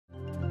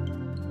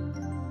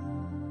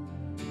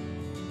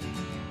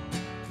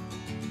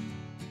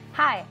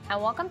Hi,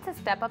 and welcome to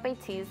Step Up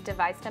AT's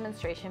device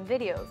demonstration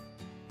videos.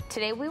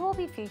 Today we will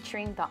be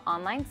featuring the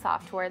online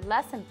software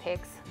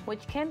Lessonpix,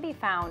 which can be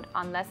found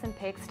on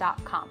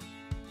lessonpix.com.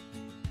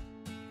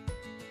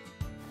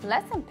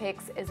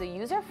 Lessonpix is a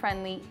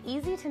user-friendly,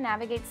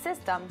 easy-to-navigate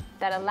system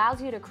that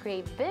allows you to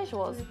create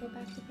visuals,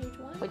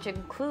 which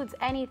includes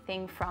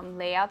anything from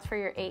layouts for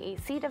your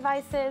AAC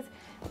devices,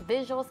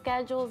 visual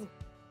schedules,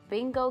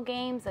 bingo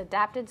games,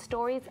 adapted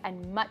stories,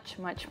 and much,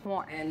 much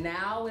more. And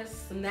now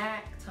it's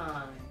snack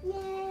time.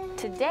 Yay.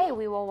 Today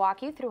we will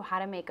walk you through how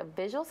to make a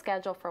visual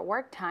schedule for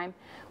work time,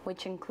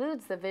 which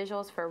includes the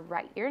visuals for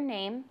write your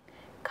name,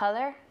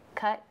 color,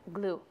 cut,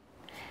 glue.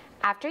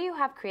 After you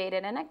have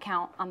created an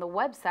account on the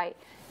website,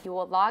 you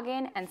will log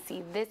in and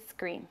see this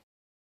screen.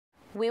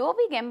 We will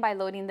begin by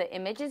loading the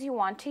images you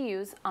want to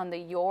use on the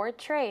Your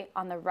tray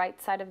on the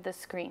right side of the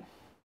screen.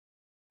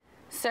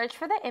 Search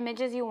for the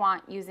images you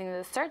want using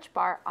the search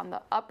bar on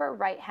the upper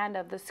right hand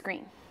of the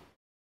screen.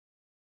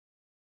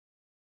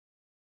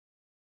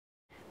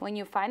 When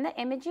you find the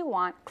image you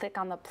want, click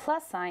on the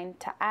plus sign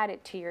to add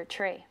it to your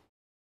tray.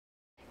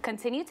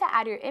 Continue to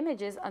add your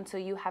images until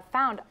you have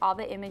found all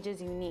the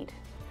images you need.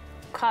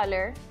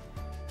 Color,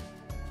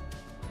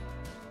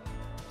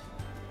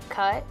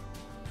 cut,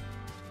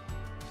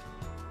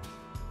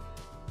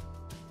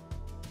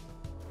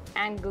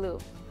 and glue.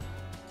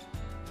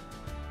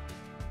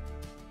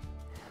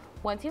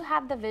 Once you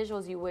have the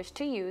visuals you wish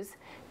to use,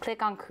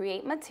 click on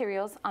Create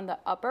Materials on the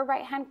upper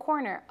right-hand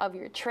corner of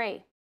your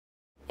tray.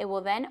 It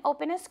will then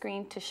open a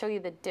screen to show you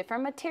the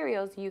different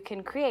materials you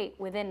can create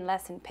within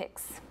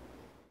Lessonpix.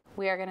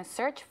 We are going to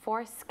search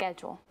for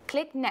Schedule.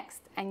 Click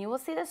Next and you will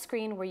see the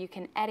screen where you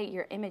can edit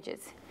your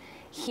images.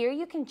 Here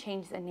you can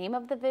change the name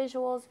of the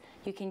visuals,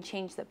 you can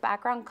change the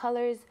background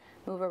colors,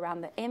 move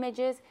around the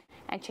images,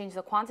 and change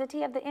the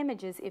quantity of the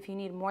images if you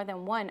need more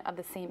than one of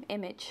the same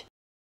image.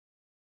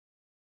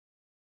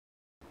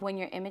 When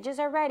your images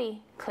are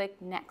ready,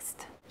 click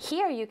Next.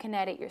 Here you can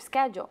edit your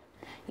schedule.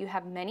 You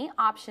have many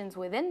options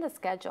within the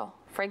schedule.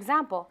 For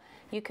example,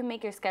 you can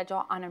make your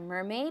schedule on a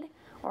mermaid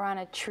or on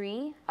a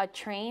tree, a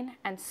train,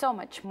 and so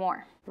much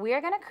more. We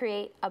are going to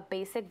create a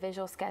basic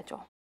visual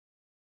schedule.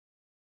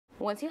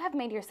 Once you have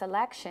made your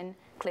selection,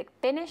 click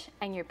Finish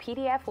and your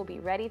PDF will be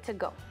ready to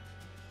go.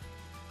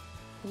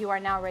 You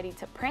are now ready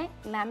to print,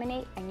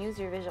 laminate, and use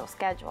your visual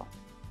schedule.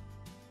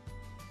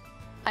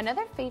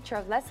 Another feature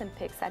of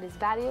Lessonpix that is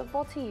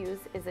valuable to use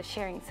is the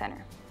Sharing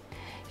Center.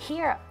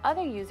 Here,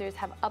 other users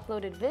have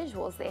uploaded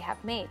visuals they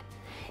have made.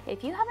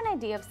 If you have an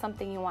idea of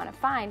something you want to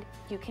find,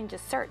 you can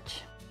just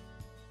search.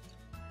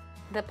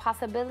 The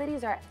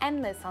possibilities are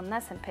endless on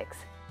Lessonpix.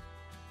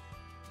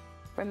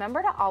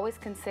 Remember to always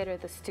consider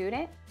the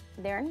student,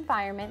 their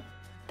environment,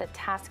 the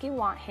task you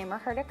want him or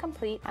her to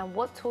complete, and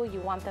what tool you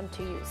want them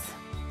to use.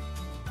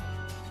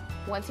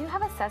 Once you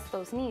have assessed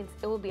those needs,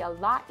 it will be a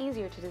lot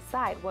easier to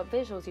decide what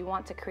visuals you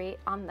want to create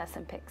on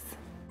Lessonpix.